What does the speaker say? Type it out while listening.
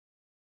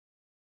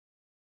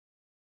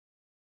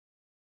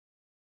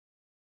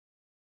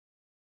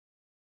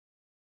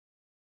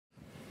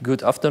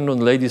Good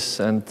afternoon, ladies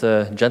and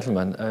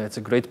gentlemen. It's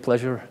a great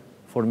pleasure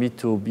for me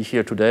to be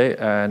here today.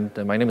 And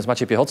my name is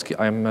Maciej Piechocki.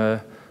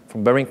 I'm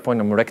from BearingPoint.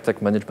 I'm a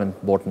RegTech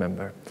Management Board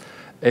member.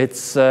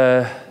 It's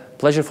a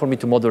pleasure for me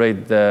to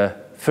moderate the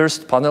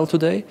first panel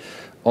today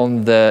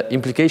on the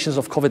implications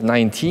of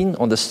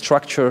COVID-19 on the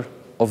structure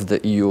of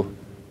the EU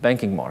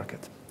banking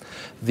market.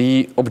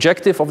 The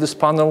objective of this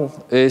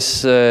panel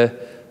is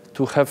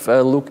to have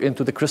a look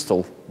into the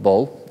crystal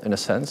ball, in a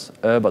sense,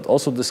 but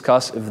also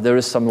discuss if there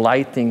is some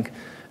lighting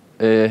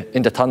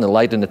in the tunnel,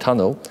 light in the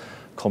tunnel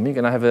coming.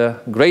 And I have a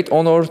great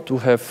honor to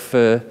have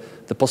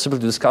the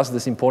possibility to discuss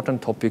these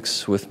important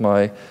topics with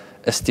my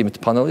esteemed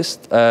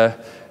panelists.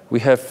 We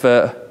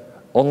have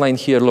online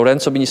here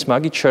Lorenzo Bini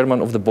Smaghi, Chairman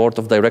of the Board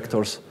of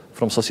Directors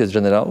from Société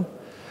Générale,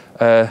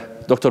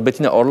 Dr.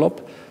 Bettina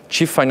Orlopp,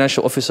 Chief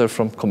Financial Officer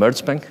from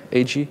Commerzbank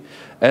AG,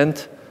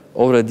 and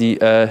already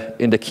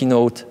in the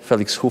keynote,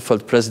 Felix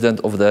Hufeld, President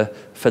of the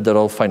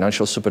Federal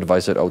Financial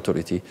Supervisory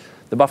Authority,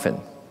 the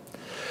BaFin.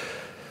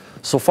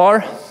 So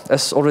far,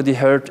 as already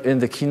heard in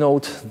the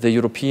keynote, the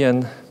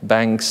European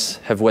banks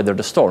have weathered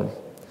the storm,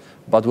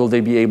 but will they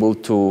be able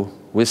to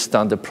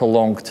withstand a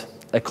prolonged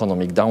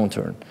economic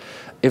downturn?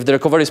 If the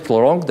recovery is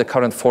prolonged, the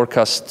current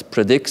forecast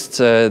predicts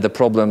the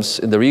problems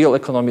in the real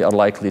economy are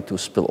likely to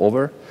spill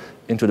over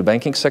into the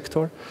banking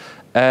sector.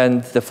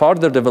 And the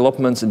further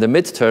developments in the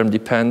midterm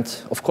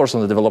depend, of course,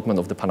 on the development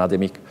of the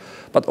pandemic,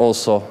 but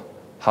also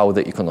how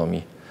the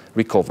economy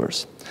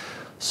recovers.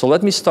 So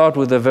let me start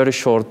with a very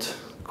short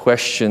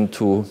question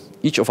to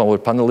each of our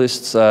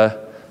panelists.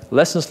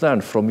 Lessons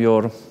learned from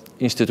your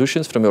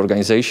institutions, from your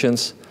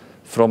organizations,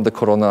 from the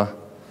corona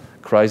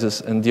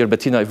crisis. And dear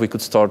Bettina, if we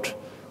could start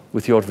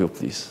with your view,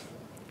 please.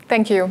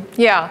 Thank you.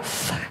 Yeah,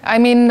 I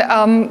mean,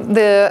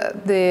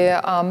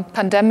 the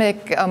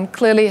pandemic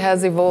clearly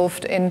has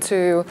evolved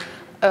into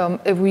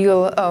a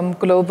real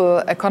global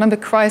economic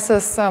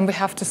crisis, we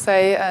have to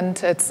say,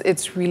 and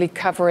it's really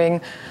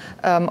covering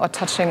or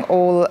touching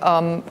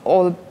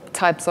all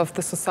types of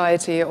the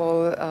society,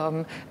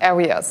 all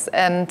areas.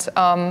 And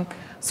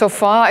so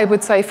far, I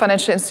would say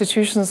financial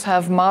institutions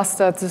have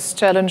mastered this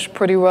challenge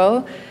pretty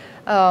well.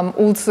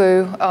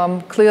 Also,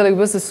 clearly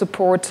with the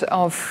support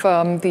of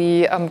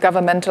the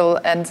governmental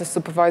and the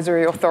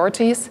supervisory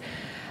authorities.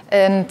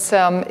 And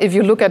if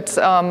you look at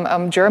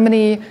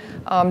Germany,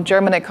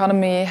 German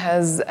economy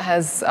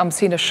has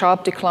seen a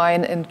sharp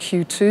decline in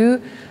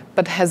Q2,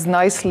 but has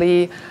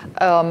nicely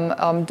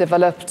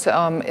developed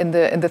in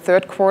the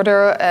third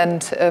quarter.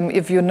 And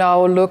if you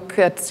now look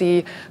at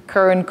the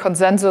current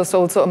consensus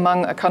also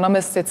among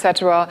economists,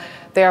 etc.,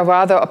 they are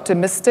rather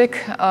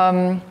optimistic.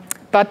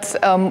 But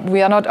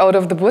we are not out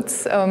of the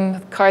woods.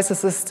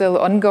 Crisis is still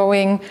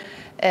ongoing,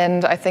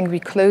 and I think we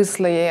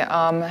closely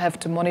have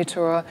to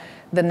monitor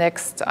the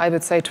next, I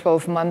would say,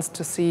 12 months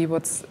to see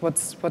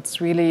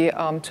what's really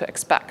to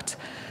expect.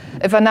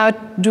 If I now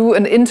do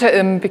an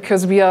interim,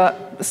 because we are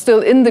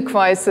still in the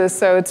crisis,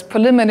 so it's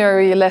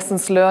preliminary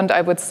lessons learned,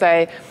 I would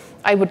say,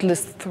 I would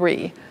list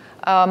three.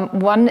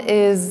 One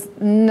is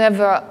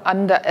never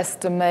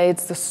underestimate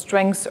the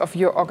strength of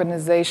your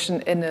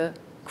organization in a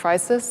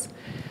crisis.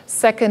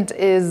 Second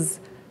is,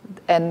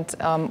 and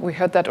we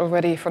heard that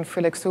already from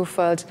Felix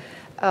Hufeld,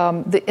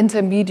 the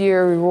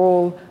intermediary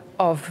role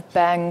of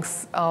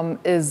banks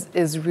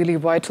is really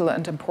vital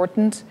and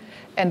important.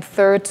 And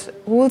third,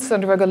 rules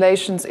and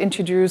regulations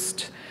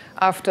introduced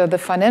after the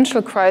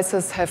financial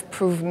crisis have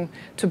proven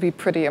to be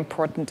pretty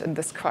important in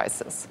this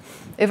crisis.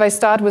 If I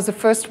start with the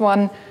first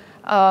one,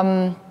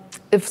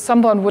 if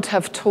someone would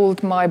have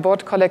told my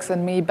board colleagues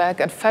and me back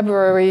in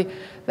February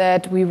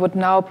that we would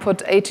now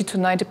put 80 to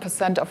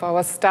 90% of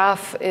our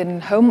staff in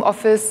home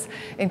office,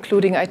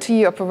 including IT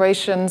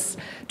operations,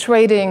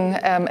 trading,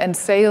 and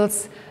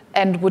sales,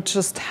 and would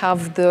just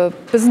have the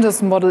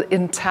business model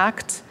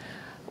intact,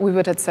 we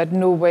would have said,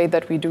 no way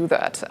that we do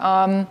that.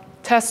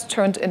 Test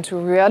turned into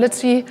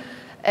reality,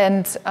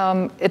 and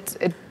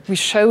we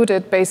showed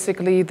it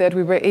basically that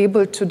we were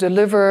able to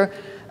deliver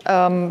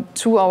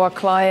to our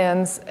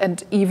clients,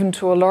 and even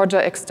to a larger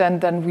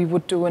extent than we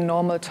would do in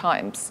normal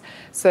times.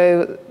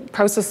 So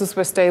processes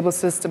were stable,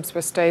 systems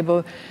were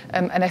stable,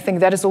 and I think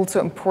that is also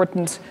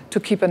important to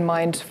keep in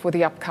mind for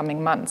the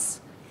upcoming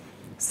months.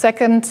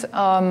 Second,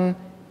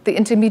 the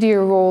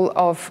intermediary role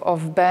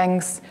of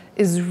banks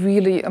is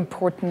really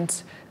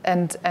important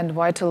and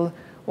vital.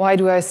 Why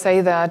do I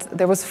say that?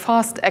 There was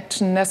fast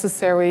action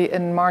necessary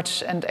in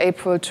March and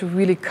April to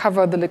really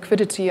cover the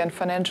liquidity and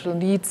financial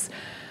needs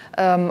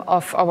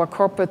of our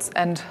corporates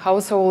and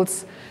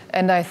households,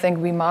 and I think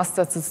we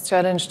mastered this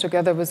challenge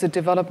together with the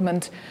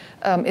development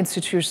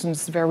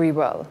institutions very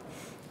well.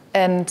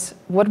 And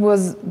what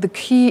was the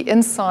key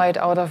insight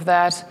out of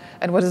that,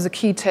 and what is the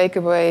key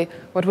takeaway,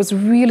 what was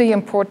really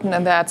important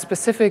in that,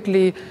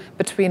 specifically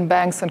between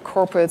banks and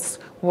corporates,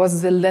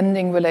 was the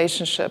lending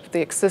relationship,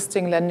 the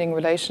existing lending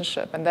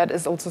relationship. And that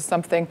is also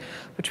something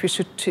which we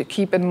should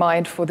keep in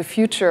mind for the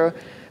future,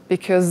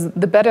 because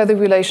the better the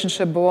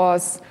relationship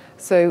was,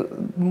 So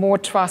more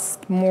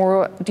trust,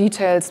 more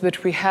details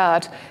which we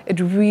had, it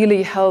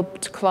really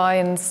helped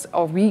clients,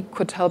 or we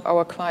could help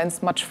our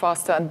clients much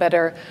faster and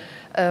better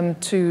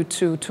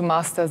to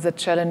master the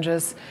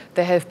challenges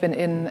they have been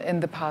in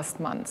the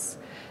past months.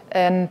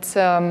 And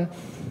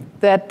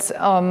that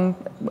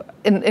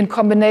in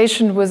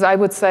combination with, I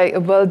would say,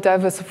 a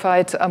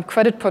well-diversified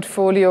credit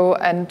portfolio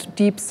and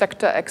deep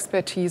sector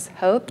expertise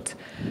helped.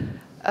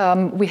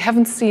 We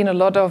haven't seen a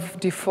lot of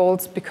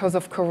defaults because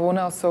of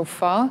Corona so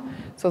far.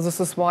 So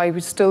this is why we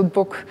still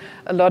book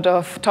a lot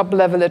of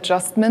top-level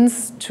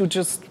adjustments to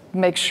just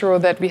make sure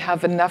that we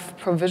have enough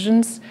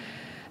provisions.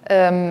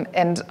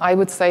 And I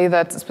would say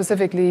that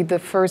specifically the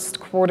first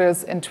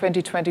quarters in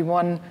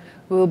 2021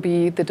 will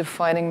be the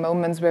defining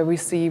moments where we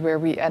see where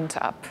we end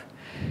up.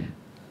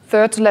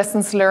 Third,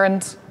 lessons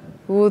learned,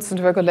 rules and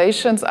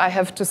regulations. I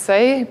have to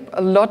say,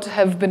 a lot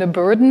have been a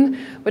burden,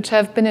 which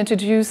have been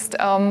introduced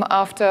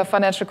after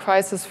financial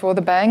crisis for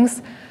the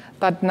banks.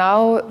 But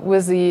now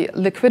with the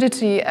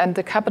liquidity and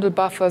the capital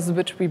buffers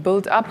which we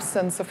built up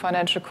since the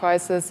financial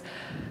crisis,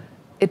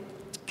 it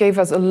gave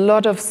us a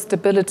lot of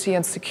stability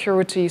and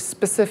security,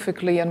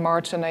 specifically in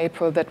March and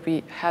April, that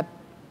we had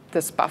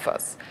these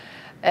buffers.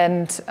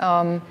 And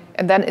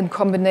then in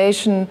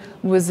combination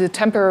with the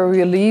temporary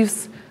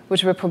reliefs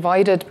which were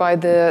provided by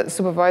the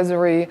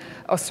supervisory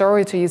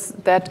authorities,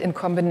 that in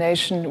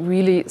combination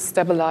really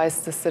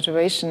stabilized the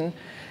situation.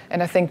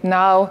 And I think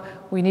now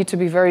we need to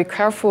be very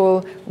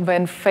careful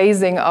when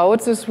phasing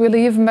out these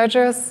relief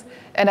measures.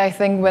 And I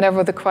think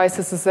whenever the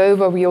crisis is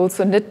over, we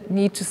also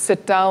need to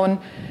sit down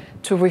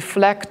to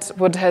reflect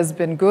what has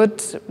been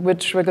good,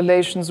 which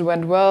regulations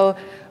went well,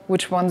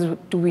 which ones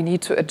do we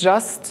need to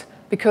adjust.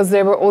 Because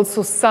there were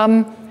also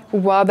some who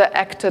rather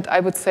acted,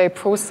 I would say,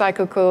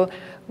 pro-cyclical,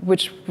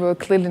 which were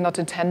clearly not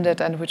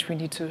intended and which we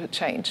need to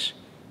change.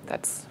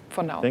 That's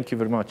for now. Thank you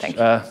very much. Thank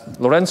you.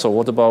 Lorenzo,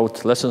 what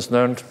about lessons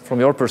learned from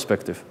your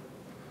perspective?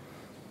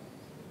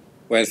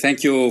 Well,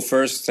 thank you.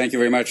 First, thank you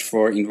very much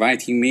for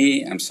inviting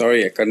me. I'm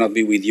sorry I cannot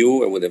be with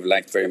you. I would have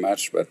liked very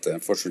much, but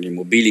unfortunately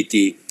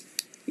mobility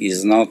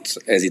is not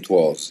as it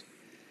was.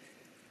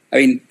 I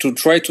mean, to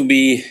try to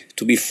be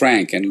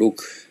frank and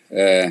look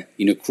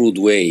in a crude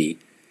way,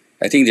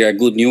 I think there are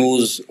good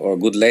news or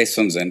good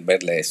lessons and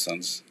bad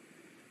lessons,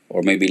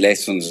 or maybe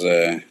lessons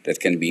that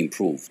can be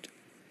improved.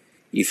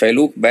 If I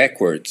look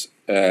backwards,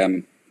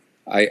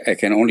 I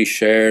can only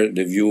share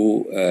the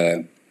view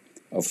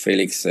of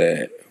Felix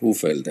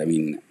Hufeld. I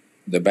mean,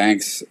 the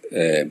banks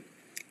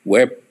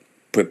were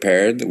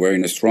prepared, were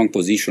in a strong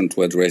position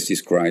to address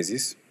this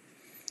crisis.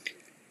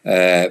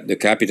 The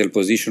capital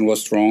position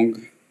was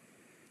strong.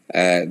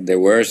 There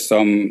were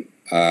some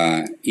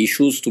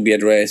issues to be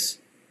addressed,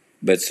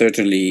 but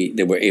certainly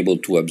they were able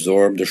to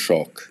absorb the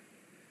shock.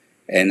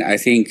 And I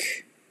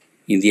think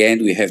in the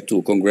end we have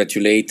to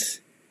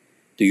congratulate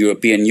the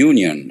European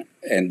Union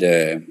and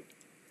the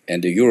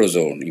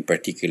Eurozone in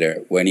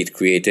particular when it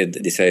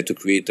decided to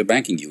create the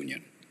banking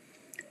union.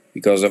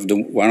 Because of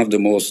one of the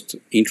most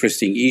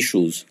interesting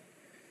issues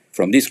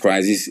from this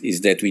crisis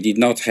is that we did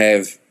not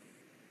have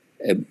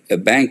a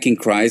banking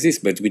crisis,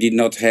 but we did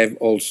not have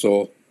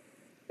also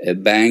a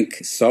bank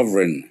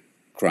sovereign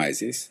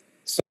crisis.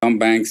 Some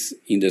banks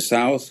in the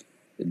south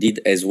did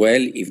as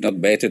well, if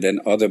not better, than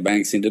other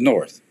banks in the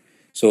north.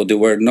 So there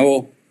were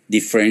no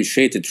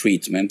differentiated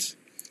treatment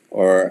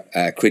or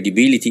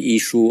credibility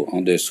issue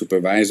on the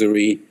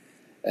supervisory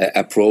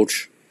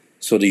approach.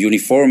 So the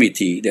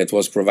uniformity that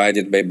was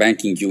provided by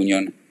banking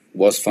union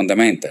was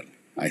fundamental,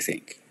 I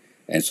think.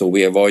 And so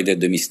we avoided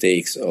the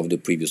mistakes of the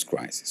previous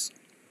crisis.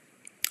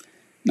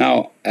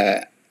 Now,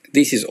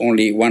 this is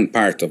only one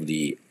part of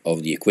the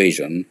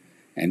equation,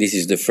 and this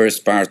is the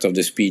first part of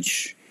the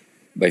speech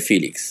by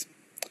Felix.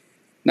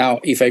 Now,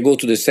 if I go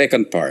to the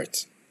second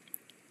part,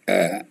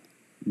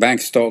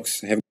 bank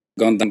stocks have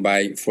gone down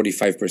by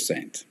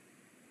 45%,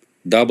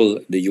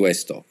 double the US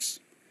stocks.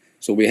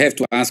 So we have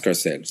to ask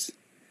ourselves,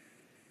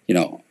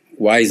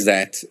 why is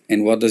that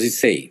and what does it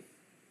say?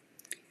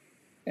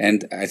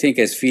 And I think,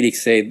 as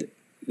Felix said,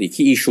 the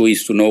key issue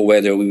is to know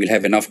whether we will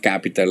have enough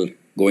capital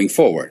going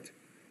forward.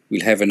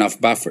 We'll have enough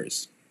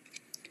buffers.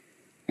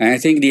 And I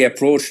think the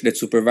approach that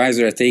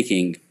supervisors are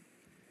taking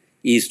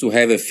is to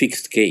have a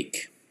fixed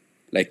cake,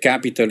 like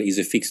capital is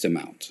a fixed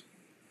amount.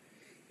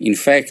 In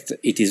fact,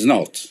 it is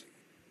not.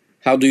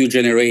 How do you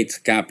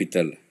generate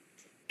capital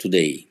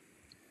today,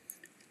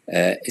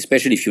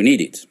 especially if you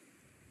need it?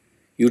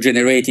 You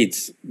generate it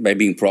by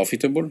being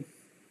profitable.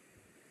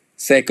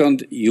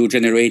 Second, you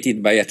generate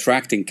it by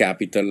attracting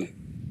capital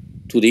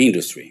to the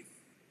industry.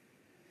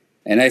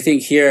 And I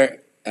think here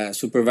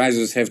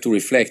supervisors have to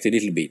reflect a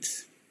little bit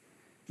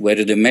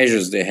whether the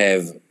measures they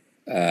have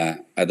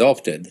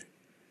adopted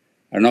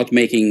are not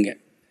making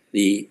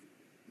the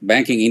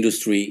banking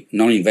industry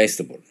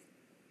non-investable,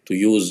 to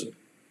use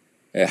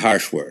a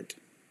harsh word.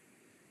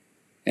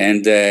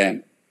 And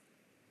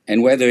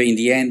whether in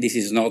the end this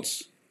is not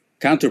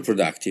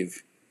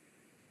counterproductive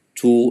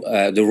to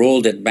the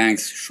role that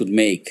banks should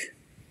make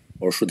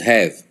or should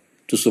have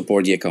to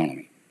support the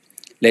economy.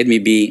 Let me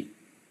be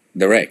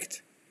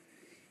direct.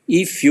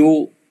 if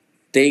you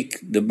take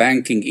the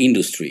banking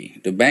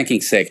industry, the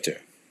banking sector,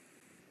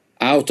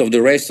 out of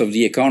the rest of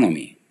the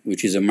economy,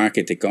 which is a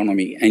market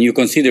economy, and you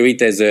consider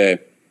it as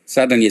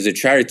suddenly as a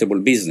charitable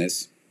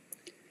business,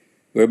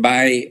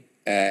 whereby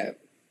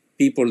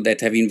people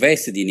that have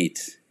invested in it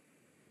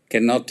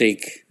cannot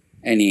take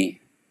any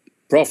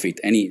profit,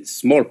 any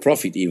small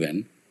profit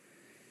even,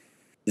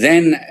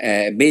 then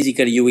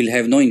basically you will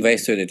have no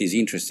investor that is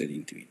interested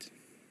into it.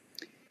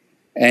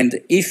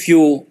 And if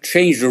you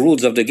change the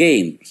rules of the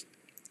game,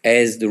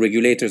 as the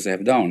regulators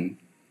have done,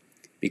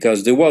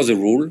 because there was a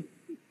rule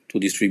to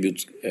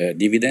distribute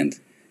dividend,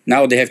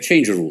 now they have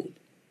changed the rule.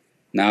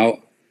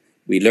 Now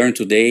we learned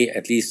today,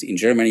 at least in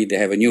Germany, they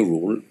have a new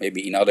rule.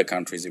 Maybe in other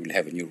countries they will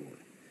have a new rule.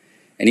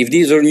 And if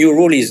this new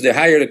rule is the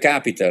higher the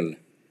capital,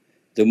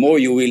 the more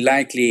you will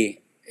have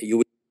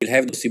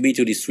the possibility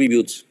to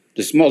distribute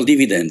the small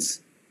dividends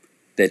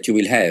that you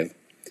will have.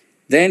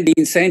 Then the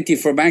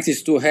incentive for banks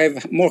is to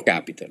have more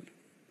capital.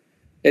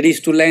 That is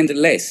to lend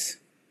less.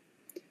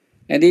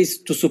 And is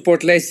to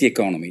support less the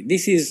economy.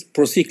 This is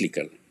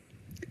pro-cyclical.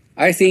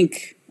 I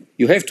think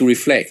you have to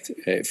reflect,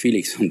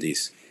 Felix, on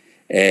this.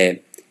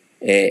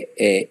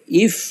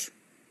 If,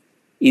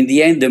 in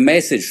the end, the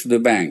message to the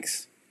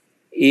banks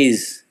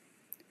is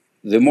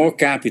the more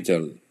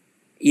capital,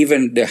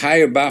 even the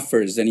higher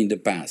buffers than in the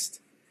past,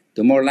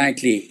 the more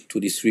likely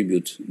to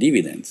distribute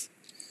dividends,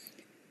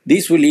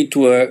 this will lead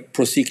to a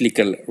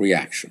pro-cyclical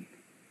reaction.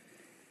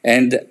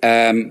 And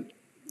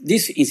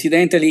this,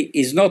 incidentally,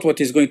 is not what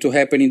is going to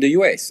happen in the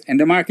US, and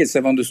the markets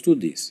have understood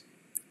this.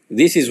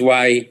 This is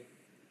why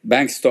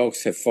bank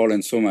stocks have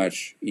fallen so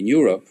much in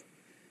Europe,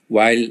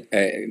 while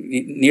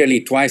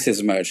nearly twice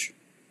as much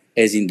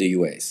as in the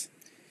US.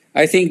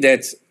 I think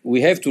that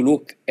we have to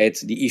look at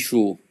the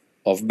issue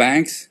of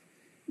banks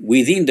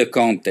within the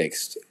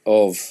context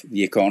of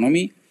the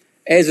economy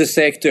as a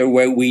sector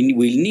where we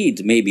will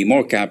need maybe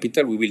more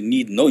capital, we will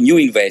need new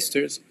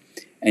investors,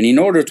 and in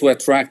order to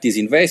attract these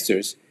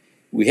investors,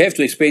 we have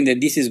to explain that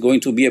this is going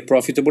to be a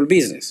profitable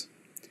business.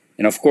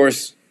 And of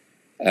course,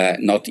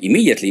 not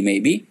immediately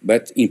maybe,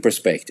 but in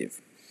perspective.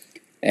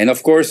 And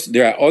of course,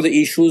 there are other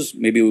issues,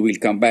 maybe we will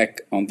come back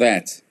on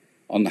that,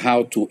 on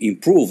how to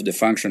improve the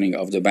functioning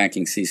of the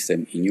banking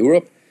system in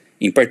Europe,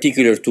 in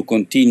particular to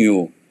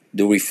continue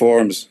the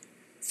reforms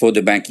for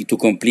the banking, to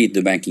complete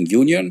the banking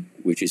union,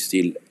 which is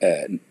still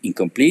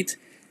incomplete,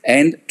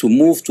 and to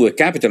move to a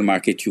capital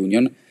market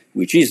union,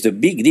 which is the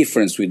big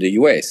difference with the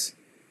US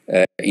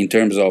in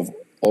terms of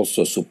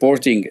also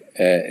supporting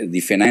the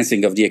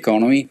financing of the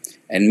economy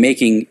and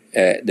making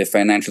the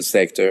financial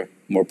sector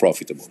more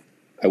profitable.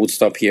 I would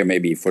stop here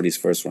maybe for this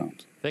first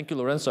round. Thank you,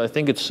 Lorenzo. I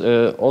think it's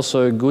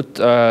also a good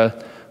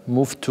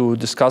move to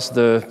discuss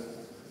the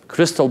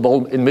crystal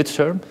ball in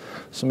midterm.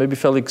 So maybe,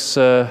 Felix,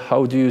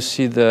 how do you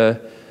see the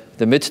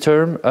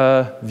midterm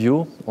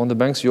view on the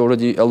banks? You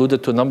already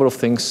alluded to a number of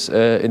things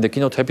in the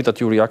keynote. Happy that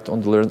you react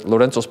on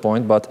Lorenzo's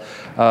point, but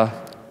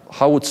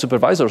how would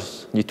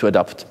supervisors need to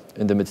adapt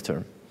in the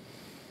midterm?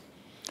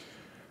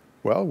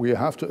 Well, we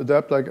have to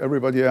adapt like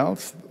everybody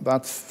else,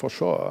 that's for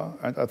sure.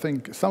 And I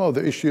think some of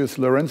the issues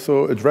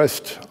Lorenzo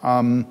addressed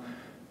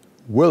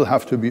will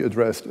have to be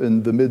addressed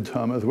in the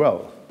midterm as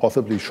well,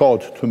 possibly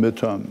short to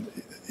midterm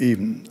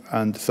even.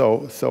 And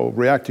so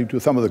reacting to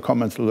some of the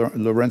comments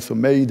Lorenzo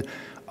made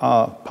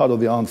are part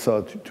of the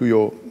answer to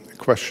your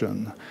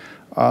question.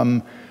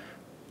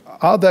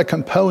 Are there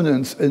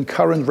components in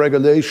current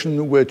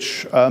regulation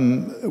which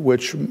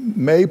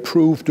may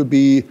prove to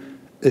be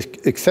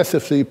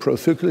excessively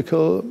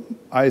pro-cyclical?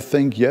 I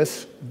think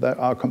yes, there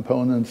are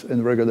components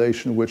in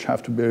regulation which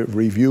have to be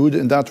reviewed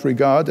in that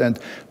regard. And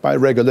by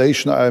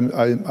regulation,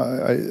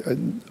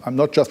 I'm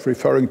not just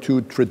referring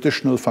to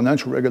traditional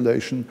financial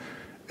regulation.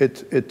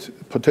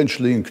 It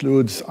potentially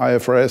includes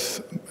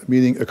IFRS,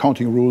 meaning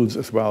accounting rules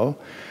as well.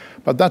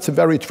 But that's a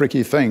very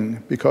tricky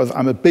thing, because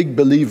I'm a big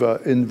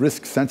believer in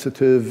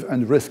risk-sensitive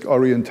and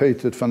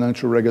risk-orientated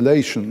financial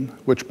regulation,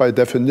 which by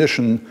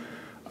definition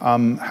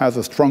has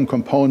a strong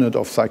component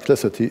of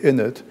cyclicity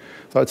in it.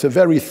 So it's a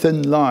very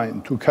thin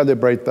line to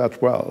calibrate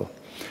that well.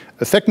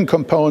 A second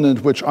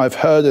component, which I've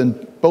heard in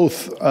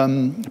both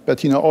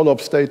Bettina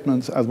Orlopp's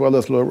statements as well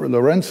as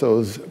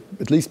Lorenzo's,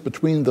 at least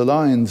between the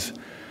lines,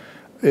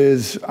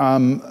 is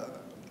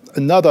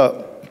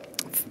another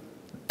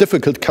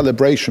difficult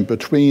calibration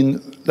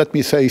between, let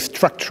me say,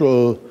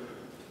 structural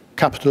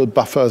capital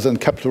buffers and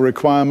capital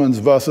requirements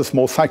versus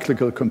more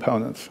cyclical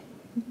components.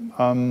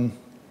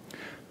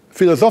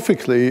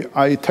 Philosophically,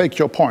 I take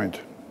your point.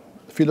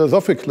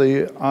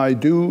 Philosophically, I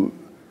do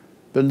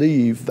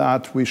believe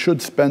that we should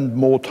spend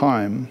more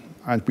time,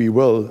 and we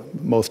will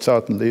most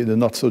certainly in the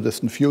not so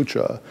distant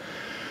future,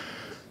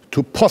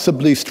 to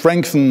possibly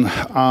strengthen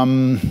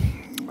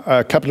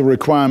capital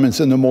requirements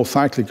in a more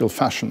cyclical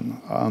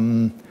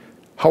fashion.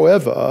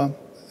 However,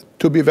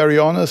 to be very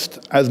honest,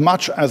 as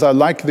much as I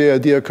like the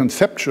idea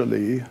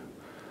conceptually,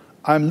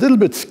 I'm a little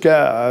bit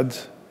scared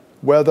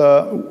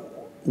whether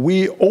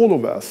we, all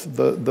of us,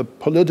 the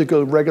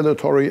political,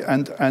 regulatory,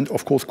 and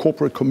of course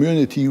corporate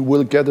community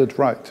will get it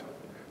right.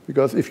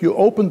 Because if you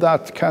open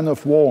that can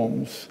of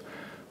worms,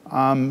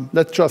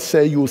 let's just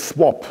say you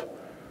swap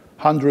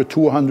 100,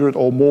 200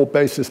 or more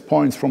basis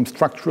points from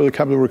structural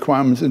capital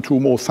requirements into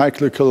more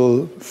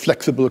cyclical,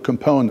 flexible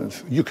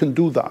components. You can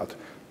do that.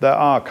 There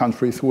are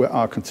countries who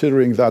are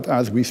considering that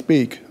as we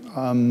speak.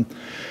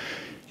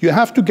 You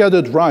have to get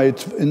it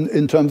right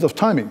in terms of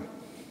timing.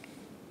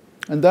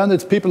 And then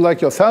it's people like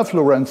yourself,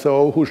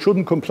 Lorenzo, who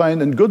shouldn't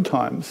complain in good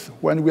times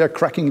when we are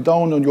cracking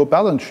down on your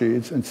balance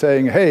sheets and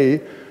saying,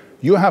 hey,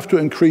 you have to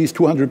increase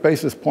 200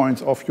 basis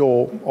points of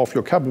your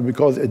capital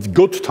because it's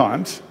good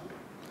times.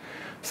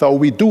 So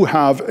we do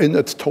have in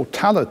its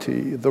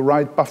totality the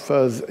right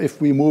buffers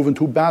if we move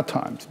into bad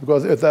times.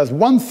 Because if there's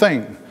one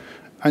thing,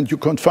 and you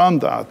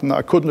confirmed that, and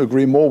I couldn't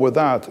agree more with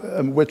that,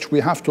 which we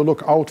have to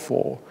look out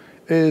for,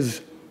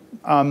 is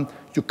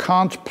you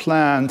can't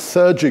plan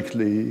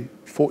surgically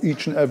for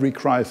each and every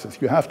crisis.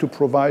 You have to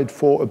provide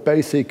for a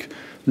basic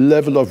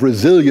level of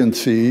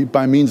resiliency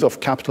by means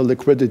of capital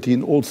liquidity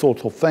and all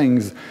sorts of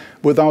things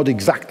without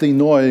exactly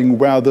knowing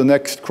where the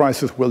next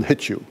crisis will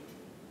hit you.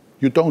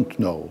 You don't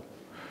know.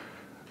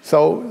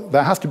 So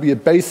there has to be a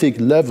basic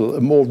level,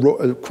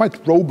 a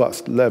quite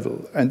robust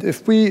level. And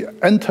if we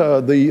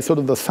enter the sort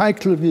of the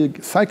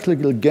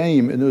cyclical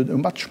game in a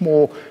much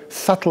more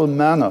subtle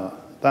manner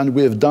than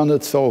we have done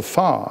it so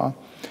far,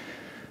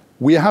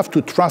 we have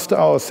to trust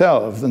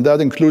ourselves, and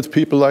that includes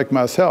people like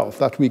myself,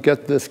 that we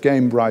get this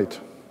game right.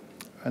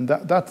 And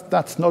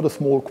that's not a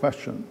small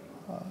question.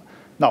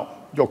 Now,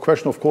 your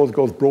question, of course,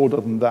 goes broader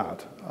than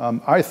that.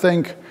 I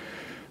think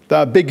there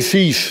are big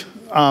C's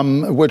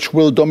which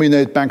will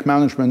dominate bank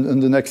management in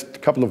the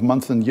next couple of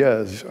months and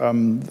years.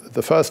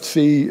 The first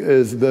C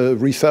is the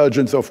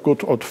resurgence of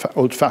good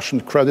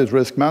old-fashioned credit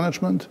risk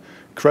management.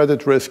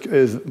 Credit risk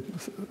is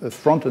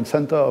front and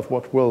center of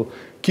what will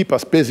keep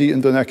us busy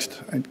in the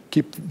next, and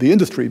keep the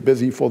industry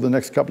busy for the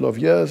next couple of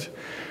years.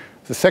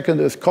 The second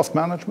is cost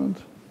management.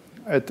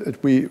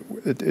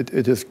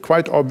 It is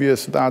quite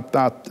obvious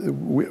that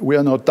we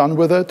are not done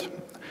with it.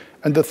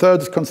 And the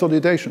third is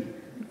consolidation.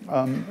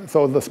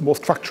 So this more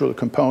structural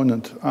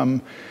component.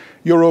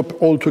 Europe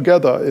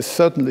altogether is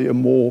certainly a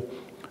more,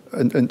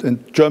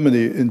 and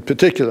Germany in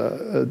particular,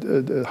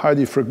 a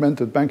highly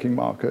fragmented banking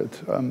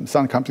market.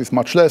 Some countries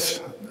much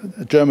less,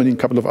 Germany and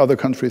a couple of other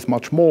countries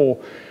much more.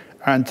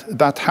 And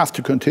that has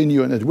to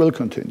continue, and it will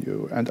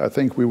continue. And I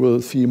think we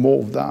will see more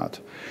of that.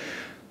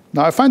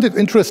 Now, I find it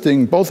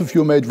interesting, both of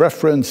you made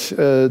reference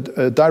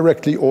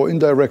directly or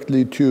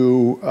indirectly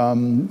to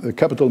the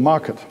capital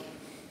market.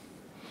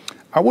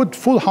 I would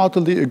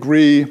full-heartedly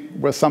agree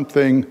with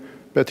something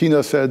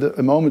Bettina said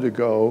a moment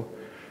ago.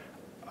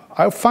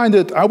 I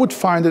would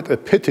find it a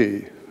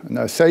pity, and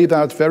I say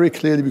that very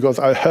clearly because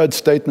I heard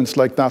statements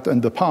like that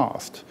in the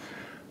past,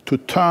 to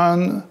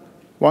turn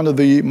one of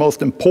the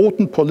most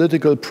important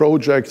political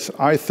projects,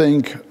 I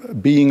think,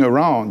 being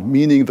around,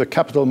 meaning the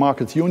Capital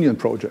Markets Union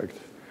project,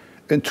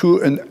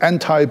 into an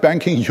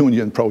anti-banking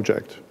union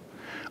project.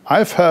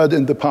 I've heard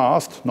in the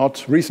past,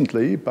 not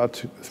recently,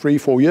 but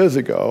 3-4 years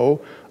ago,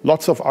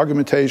 lots of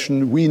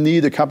argumentation, we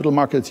need a capital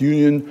markets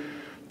union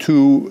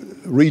to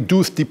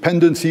reduce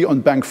dependency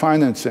on bank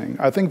financing.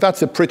 I think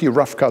that's a pretty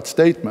rough-cut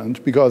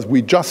statement because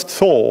we just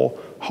saw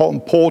how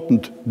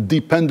important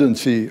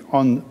dependency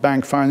on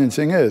bank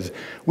financing is.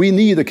 We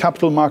need a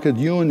capital market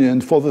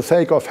union for the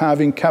sake of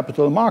having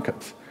capital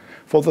markets,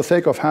 for the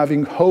sake of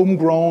having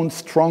homegrown,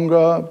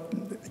 stronger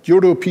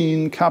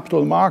European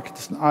capital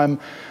markets.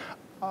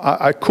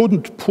 I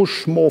couldn't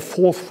push more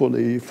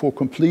forcefully for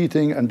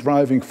completing and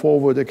driving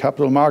forward a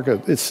capital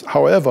market. It's,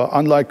 however,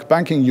 unlike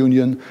banking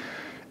union,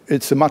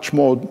 it's a much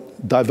more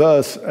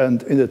diverse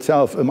and in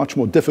itself a much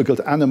more difficult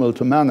animal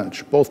to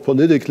manage, both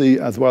politically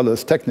as well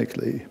as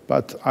technically.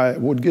 But I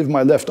would give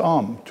my left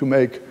arm to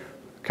make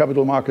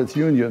capital markets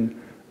union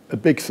a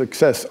big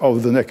success over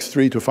the next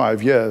 3 to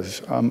 5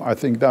 years. I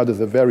think that is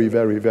a very,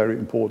 very, very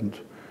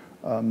important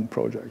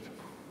project.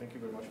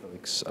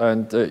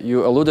 And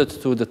you alluded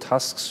to the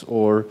tasks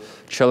or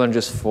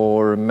challenges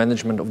for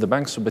management of the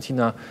bank. So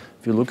Bettina,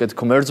 if you look at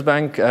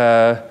Commerzbank,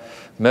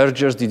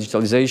 mergers,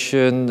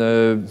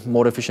 digitalization,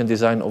 more efficient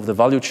design of the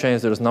value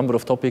chains, there's a number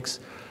of topics.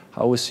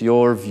 How is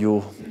your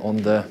view on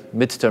the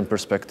midterm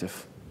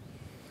perspective?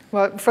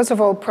 Well, first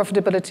of all,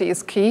 profitability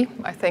is key.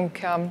 I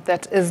think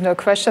that is no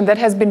question. That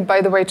has been,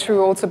 by the way,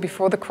 true also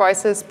before the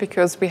crisis,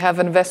 because we have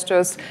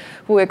investors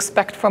who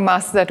expect from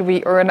us that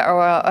we earn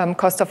our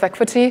cost of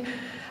equity.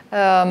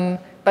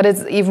 But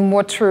it's even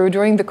more true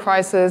during the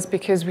crisis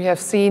because we have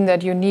seen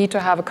that you need to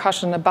have a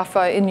cushion, a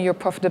buffer in your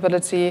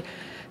profitability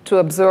to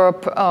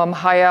absorb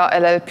higher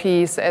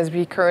LLPs as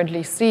we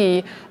currently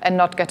see and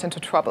not get into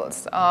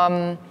troubles.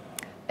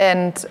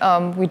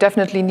 We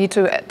definitely need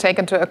to take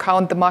into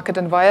account the market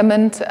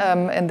environment.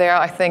 And there,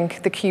 I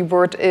think the key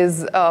word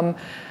is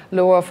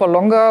lower for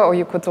longer, or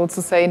you could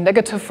also say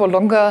negative for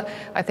longer.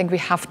 I think we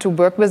have to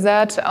work with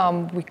that.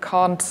 We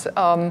can't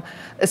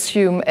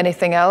assume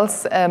anything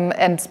else.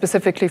 And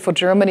specifically for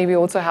Germany, we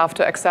also have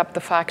to accept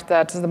the fact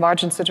that the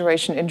margin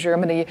situation in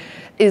Germany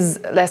is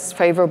less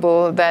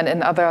favorable than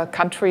in other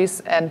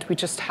countries, and we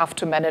just have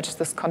to manage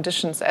these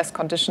conditions as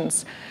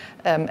conditions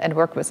and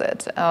work with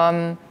it.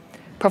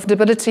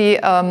 Profitability,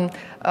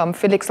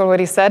 Felix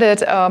already said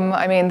it.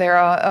 I mean, there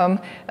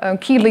are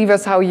key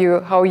levers how you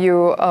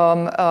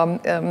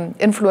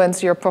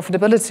influence your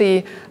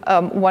profitability.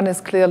 One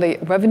is clearly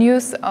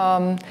revenues.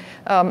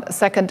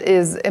 Second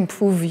is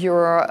improve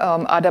your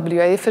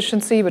RWA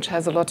efficiency, which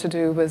has a lot to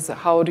do with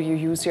how do you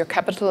use your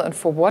capital and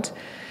for what.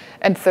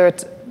 And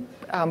third,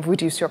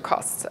 reduce your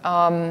costs.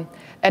 And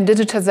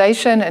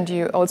digitization, and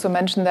you also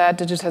mentioned that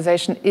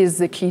digitization is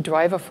the key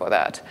driver for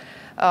that.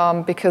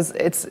 Because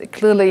it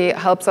clearly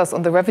helps us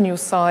on the revenue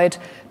side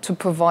to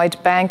provide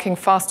banking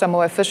faster,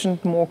 more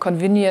efficient, more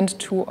convenient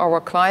to our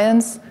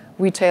clients,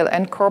 retail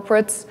and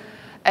corporates.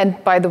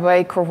 And by the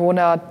way,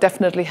 Corona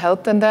definitely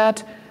helped in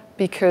that,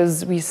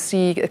 because we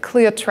see a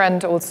clear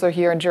trend also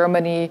here in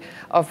Germany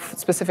of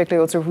specifically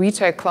also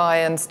retail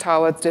clients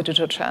towards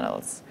digital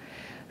channels.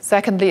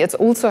 Secondly, it's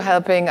also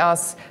helping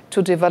us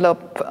to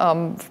develop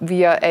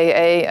via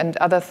AA and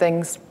other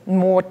things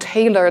more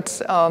tailored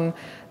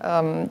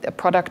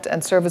product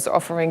and service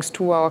offerings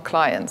to our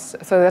clients.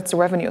 So that's the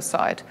revenue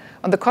side.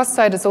 On the cost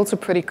side, it's also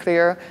pretty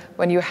clear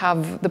when you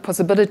have the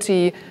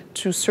possibility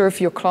to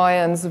serve your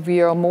clients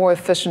via more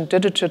efficient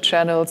digital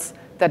channels,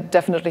 that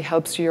definitely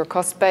helps your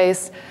cost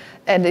base.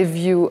 And if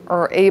you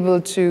are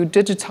able to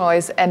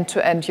digitize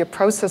end-to-end your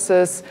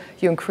processes,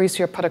 you increase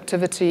your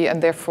productivity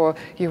and therefore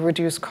you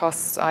reduce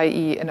costs,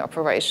 i.e. in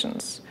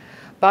operations.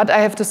 But I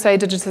have to say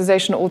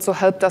digitization also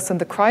helped us in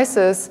the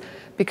crisis,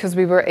 because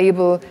we were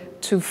able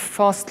to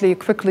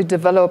quickly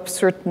develop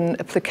certain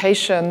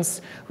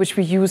applications which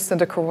we used in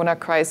the Corona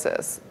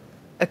crisis.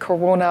 A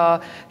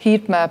Corona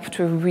heat map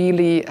to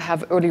really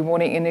have early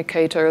warning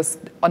indicators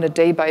on a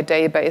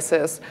day-by-day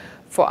basis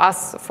for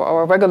us, for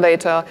our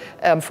regulator,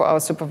 for our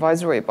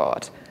supervisory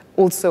board.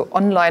 Also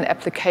online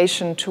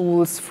application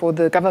tools for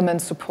the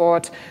government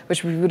support,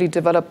 which we really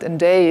developed in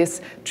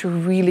days to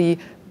really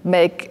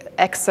make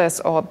access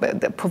or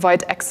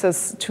provide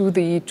access to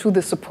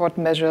the support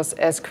measures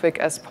as quick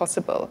as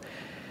possible.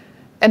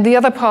 And the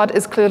other part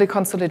is clearly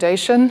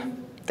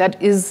consolidation.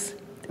 That is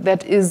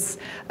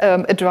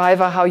a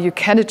driver how you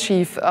can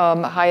achieve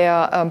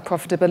higher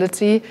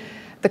profitability.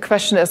 The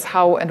question is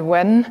how and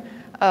when.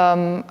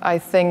 I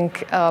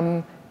think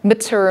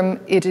midterm,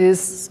 it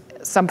is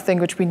something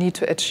which we need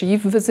to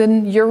achieve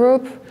within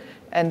Europe.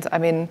 And I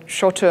mean,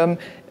 short term,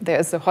 there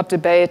is a hot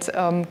debate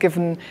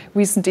given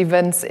recent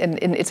events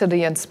in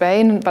Italy and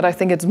Spain, but I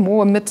think it's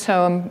more a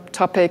midterm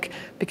topic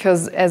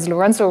because, as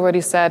Lorenzo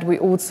already said, we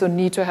also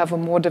need to have a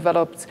more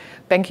developed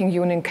banking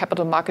union,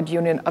 capital market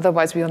union.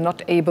 Otherwise, we are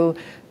not able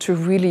to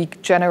really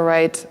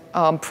generate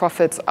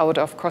profits out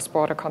of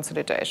cross-border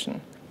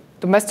consolidation.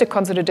 Domestic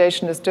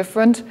consolidation is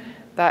different.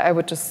 That I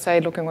would just say,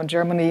 looking on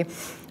Germany,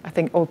 I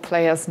think all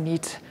players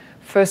need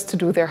first to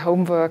do their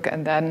homework,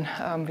 and then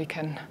we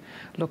can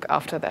look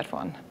after that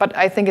one. But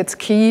I think it's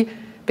key,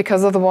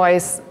 because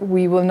otherwise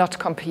we will not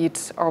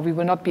compete, or we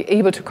will not be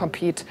able to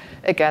compete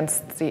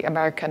against the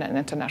American and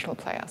international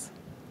players.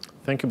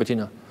 Thank you,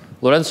 Bettina.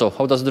 Lorenzo,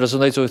 how does it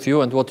resonate with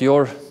you, and what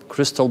your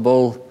crystal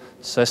ball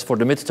says for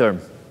the midterm?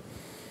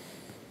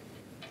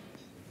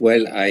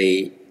 Well,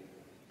 I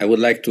would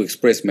like to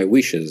express my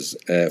wishes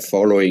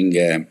following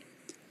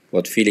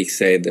what Felix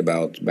said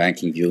about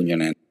banking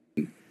union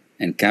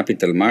and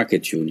capital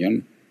market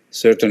union.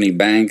 Certainly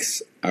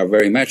banks are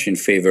very much in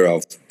favor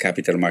of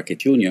capital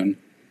market union,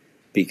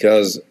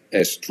 because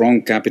a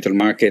strong capital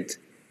market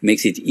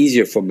makes it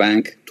easier for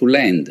bank to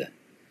lend,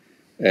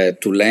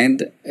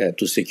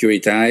 to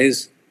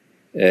securitize,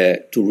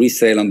 to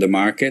resell on the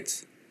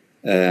market,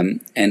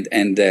 and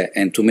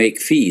to make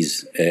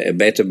fees, a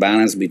better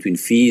balance between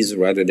fees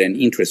rather than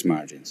interest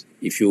margins.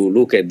 If you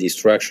look at the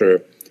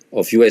structure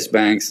of US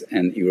banks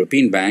and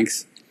European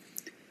banks,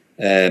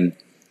 clearly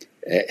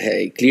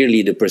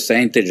the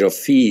percentage of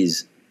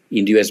fees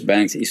in the US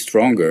banks is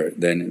stronger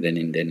than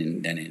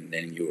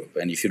in Europe.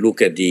 And if you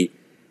look at the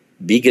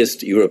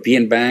biggest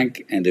European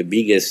bank and the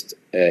biggest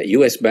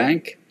US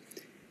bank,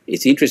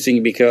 it's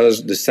interesting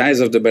because the size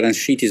of the balance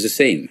sheet is the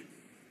same,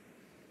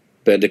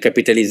 but the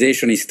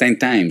capitalization is 10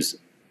 times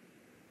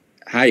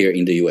higher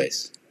in the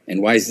US.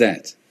 And why is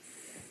that?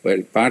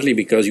 Well, partly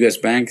because US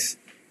banks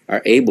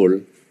are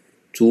able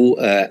to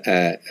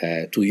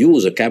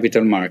use the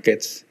capital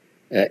markets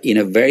in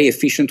a very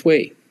efficient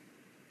way.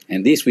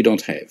 And this we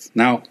don't have.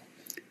 Now,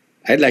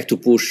 I'd like to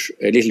push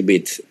a little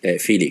bit,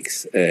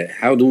 Felix.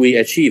 How do we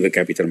achieve a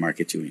capital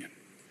market union?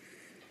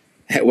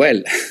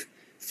 Well,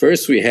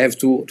 first we have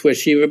to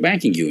achieve a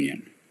banking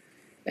union.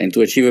 And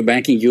to achieve a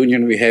banking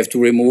union, we have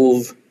to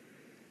remove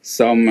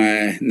some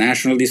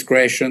national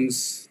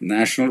discretions,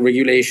 national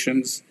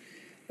regulations,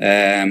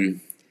 make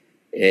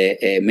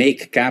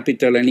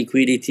capital and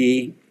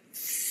liquidity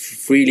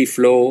freely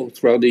flow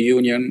throughout the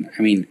union.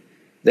 I mean,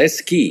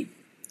 That's key.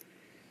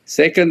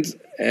 Second,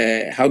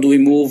 how do we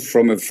move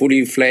from a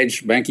fully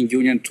fledged banking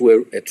union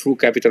to a true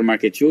capital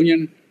market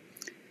union?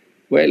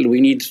 Well,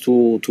 we need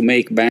to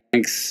make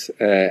banks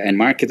and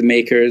market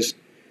makers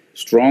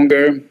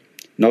stronger.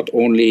 Not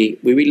only,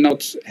 we will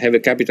not have a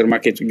capital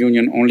market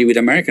union only with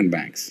American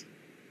banks.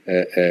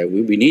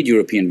 We need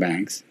European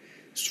banks,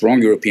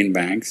 strong European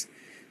banks.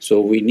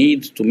 So we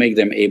need to make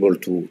them able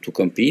to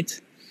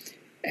compete.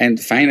 And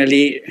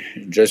finally,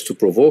 just to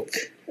provoke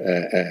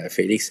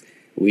Felix,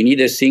 we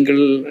need a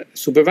single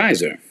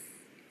supervisor.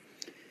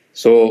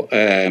 So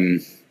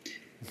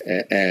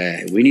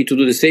we need to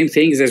do the same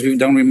things as we've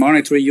done with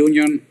monetary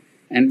union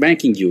and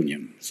banking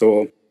union.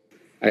 So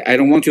I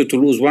don't want you to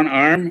lose one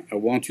arm. I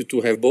want you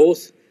to have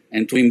both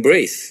and to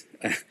embrace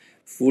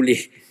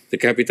fully the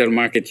capital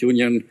market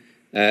union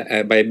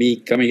by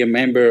becoming a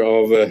member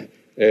of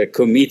a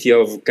committee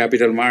of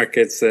capital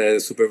markets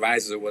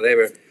supervisors or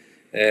whatever,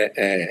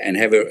 and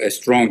have a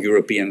strong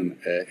European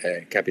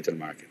capital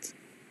market.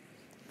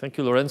 Thank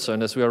you, Lorenzo.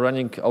 And as we are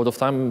running out of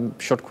time,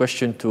 short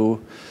question to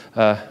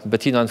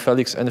Bettina and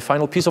Felix. And a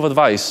final piece of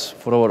advice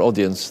for our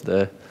audience,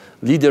 the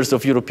leaders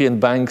of European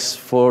banks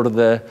for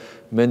the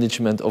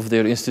management of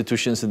their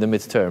institutions in the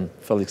midterm.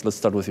 Felix, let's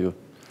start with you.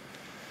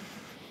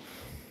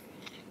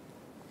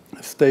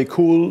 Stay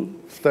cool,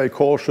 stay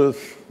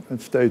cautious,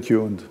 and stay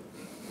tuned.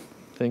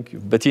 Thank you.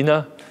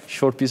 Bettina,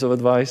 short piece of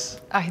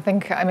advice. I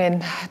think,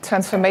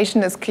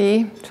 transformation is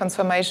key.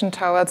 Transformation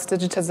towards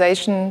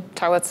digitization,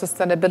 towards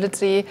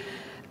sustainability.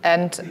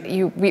 And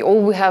we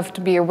all have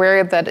to be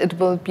aware that it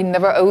will be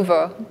never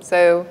over.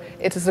 So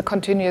it is a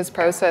continuous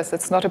process.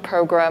 It's not a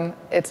program.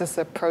 It is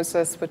a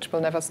process which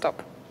will never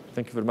stop.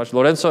 Thank you very much.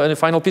 Lorenzo, any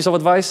final piece of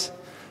advice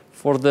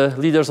for the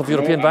leaders of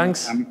European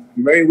banks? I'm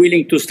very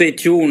willing to stay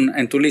tuned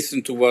and to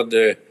listen to what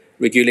the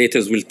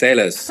regulators will tell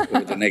us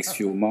over the next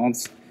few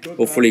months.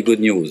 Hopefully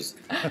good news.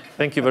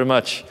 Thank you very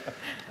much.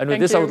 And with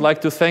this, I would like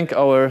to thank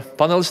our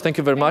panelists. Thank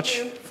you very much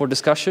for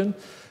discussion.